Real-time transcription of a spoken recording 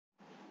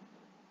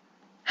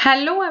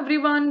Hello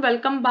everyone,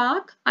 welcome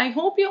back. I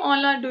hope you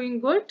all are doing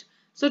good.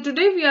 So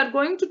today we are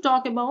going to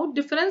talk about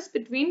difference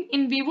between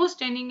in vivo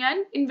staining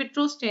and in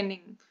vitro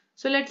staining.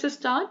 So let's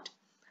start.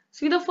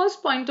 See the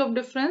first point of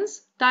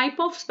difference, type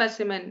of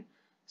specimen.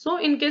 So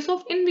in case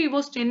of in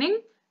vivo staining,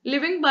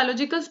 living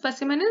biological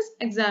specimen is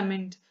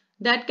examined.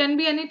 That can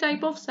be any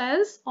type of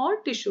cells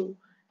or tissue.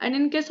 And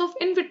in case of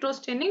in vitro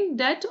staining,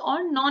 dead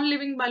or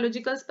non-living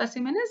biological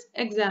specimen is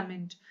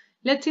examined.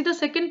 Let's see the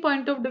second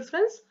point of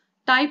difference,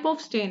 type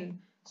of stain.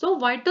 So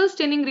vital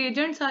staining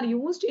reagents are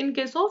used in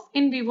case of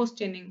in vivo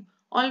staining.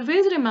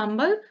 Always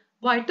remember,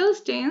 vital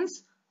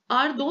stains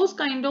are those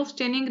kind of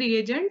staining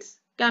reagents,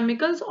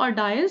 chemicals or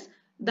dyes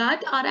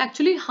that are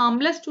actually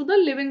harmless to the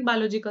living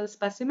biological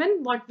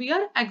specimen what we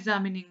are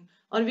examining.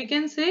 Or we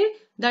can say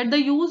that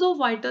the use of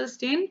vital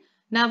stain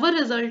never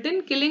result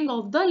in killing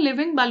of the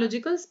living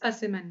biological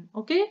specimen.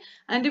 Okay,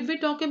 and if we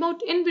talk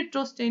about in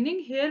vitro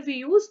staining, here we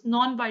use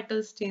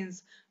non-vital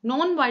stains.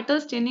 Non-vital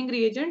staining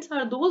reagents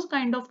are those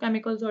kind of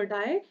chemicals or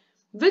dye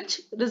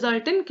which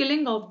result in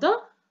killing of the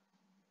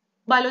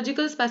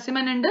biological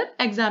specimen under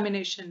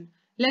examination.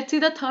 Let's see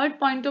the third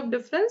point of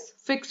difference,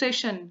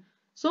 fixation.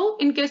 So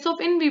in case of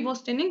in vivo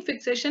staining,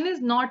 fixation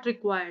is not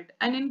required,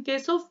 and in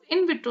case of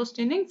in vitro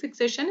staining,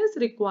 fixation is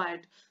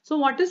required. So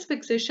what is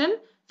fixation?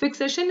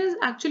 Fixation is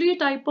actually a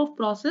type of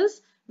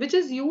process which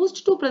is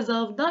used to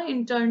preserve the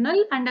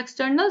internal and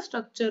external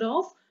structure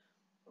of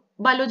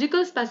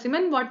biological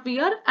specimen what we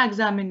are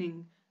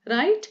examining,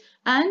 right?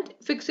 And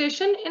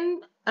fixation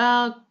in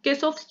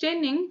case of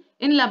staining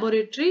in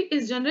laboratory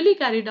is generally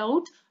carried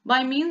out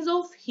by means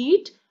of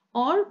heat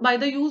or by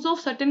the use of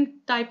certain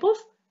type of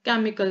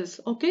chemicals.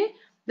 Okay,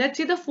 let's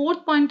see the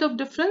fourth point of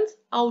difference,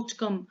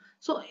 outcome.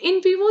 So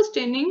in vivo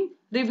staining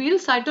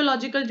reveals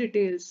cytological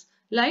details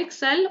like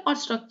cell or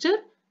structure,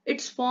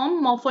 its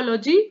form,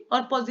 morphology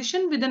or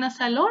position within a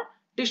cell or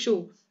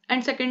tissue.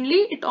 And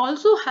secondly, it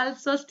also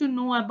helps us to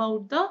know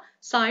about the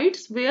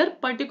sites where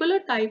particular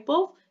type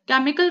of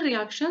chemical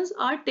reactions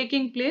are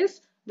taking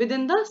place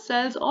within the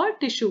cells or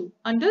tissue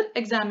under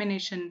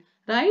examination,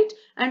 right?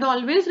 And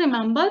always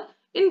remember,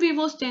 in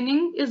vivo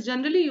staining is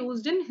generally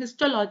used in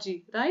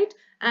histology, right?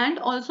 And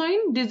also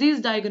in disease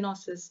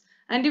diagnosis.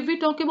 And if we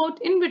talk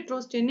about in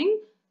vitro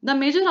staining, the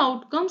major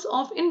outcomes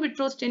of in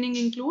vitro staining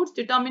includes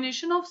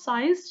determination of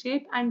size,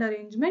 shape and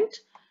arrangement,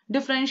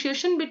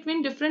 differentiation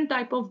between different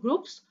type of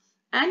groups,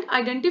 and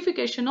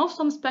identification of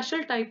some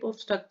special type of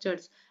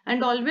structures.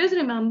 And always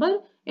remember,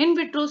 in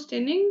vitro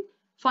staining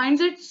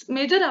finds its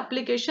major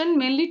application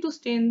mainly to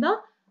stain the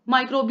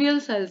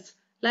microbial cells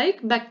like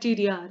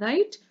bacteria,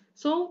 right?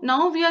 So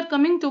now we are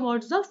coming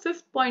towards the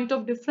fifth point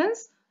of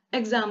difference,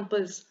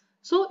 examples.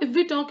 So if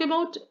we talk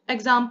about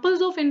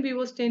examples of in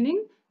vivo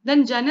staining,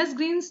 then Janus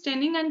green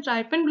staining and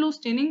trypan blue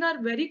staining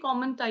are very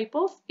common type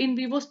of in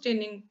vivo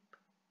staining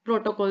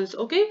protocols.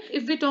 Okay,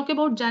 if we talk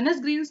about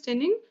Janus green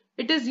staining,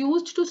 it is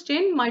used to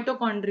stain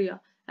mitochondria.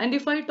 And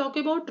if I talk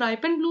about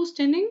trypan blue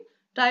staining,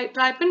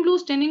 trypan blue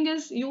staining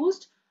is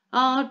used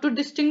to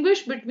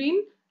distinguish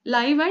between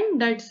live and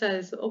dead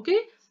cells. Okay,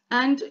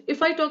 and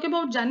if I talk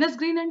about Janus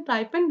green and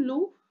trypan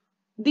blue,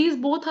 these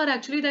both are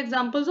actually the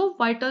examples of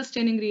vital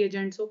staining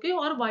reagents. Okay,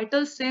 or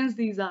vital stains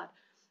these are.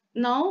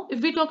 Now,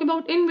 if we talk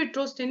about in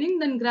vitro staining,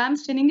 then gram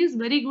staining is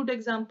very good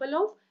example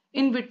of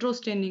in vitro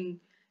staining.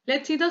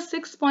 Let's see the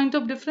sixth point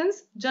of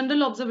difference,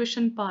 general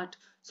observation part.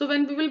 So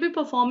when we will be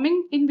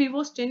performing in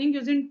vivo staining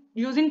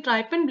using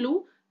trypan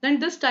blue, then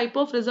this type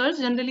of results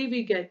generally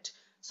we get.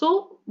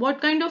 So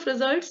what kind of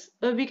results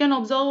we can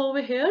observe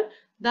over here,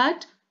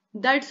 that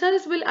dead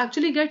cells will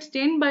actually get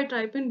stained by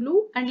trypan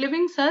blue and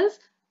living cells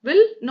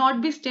will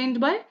not be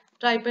stained by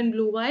trypan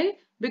blue. Why?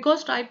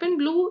 Because trypan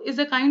blue is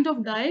a kind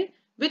of dye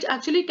which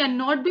actually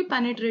cannot be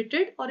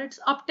penetrated, or its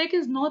uptake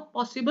is not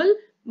possible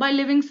by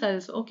living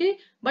cells. Okay,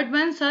 but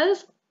when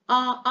cells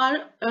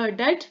are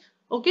dead,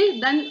 okay,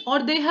 then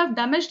or they have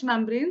damaged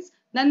membranes,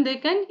 then they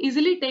can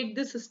easily take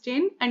this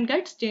stain and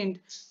get stained.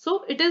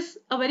 So it is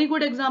a very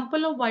good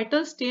example of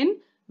vital stain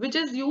which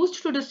is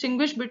used to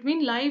distinguish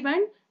between live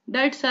and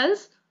dead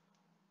cells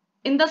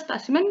in the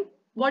specimen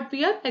what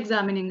we are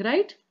examining,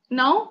 right?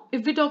 Now,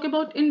 if we talk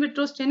about in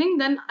vitro staining,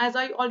 then as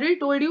I already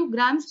told you,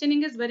 gram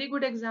staining is very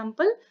good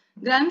example.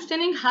 Gram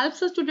staining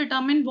helps us to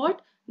determine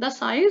what the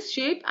size,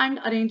 shape and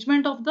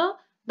arrangement of the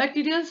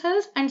bacterial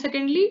cells, and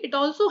secondly, it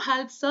also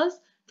helps us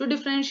to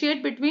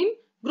differentiate between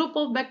group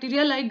of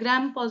bacteria like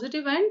gram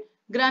positive and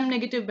gram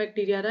negative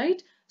bacteria,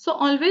 right? So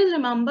always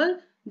remember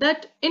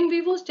that in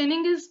vivo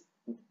staining is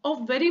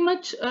of very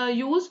much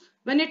use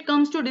when it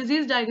comes to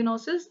disease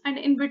diagnosis, and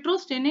in vitro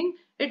staining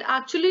it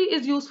actually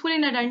is useful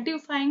in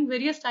identifying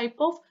various type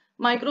of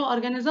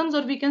microorganisms,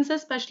 or we can say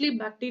especially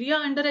bacteria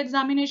under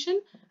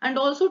examination, and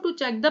also to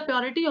check the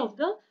purity of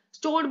the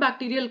stored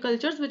bacterial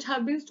cultures which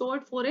have been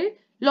stored for a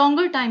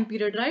longer time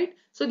period, right?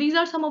 So these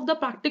are some of the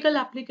practical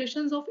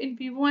applications of in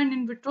vivo and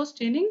in vitro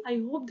staining.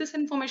 I hope this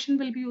information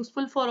will be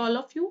useful for all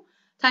of you.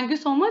 Thank you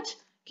so much.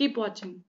 Keep watching.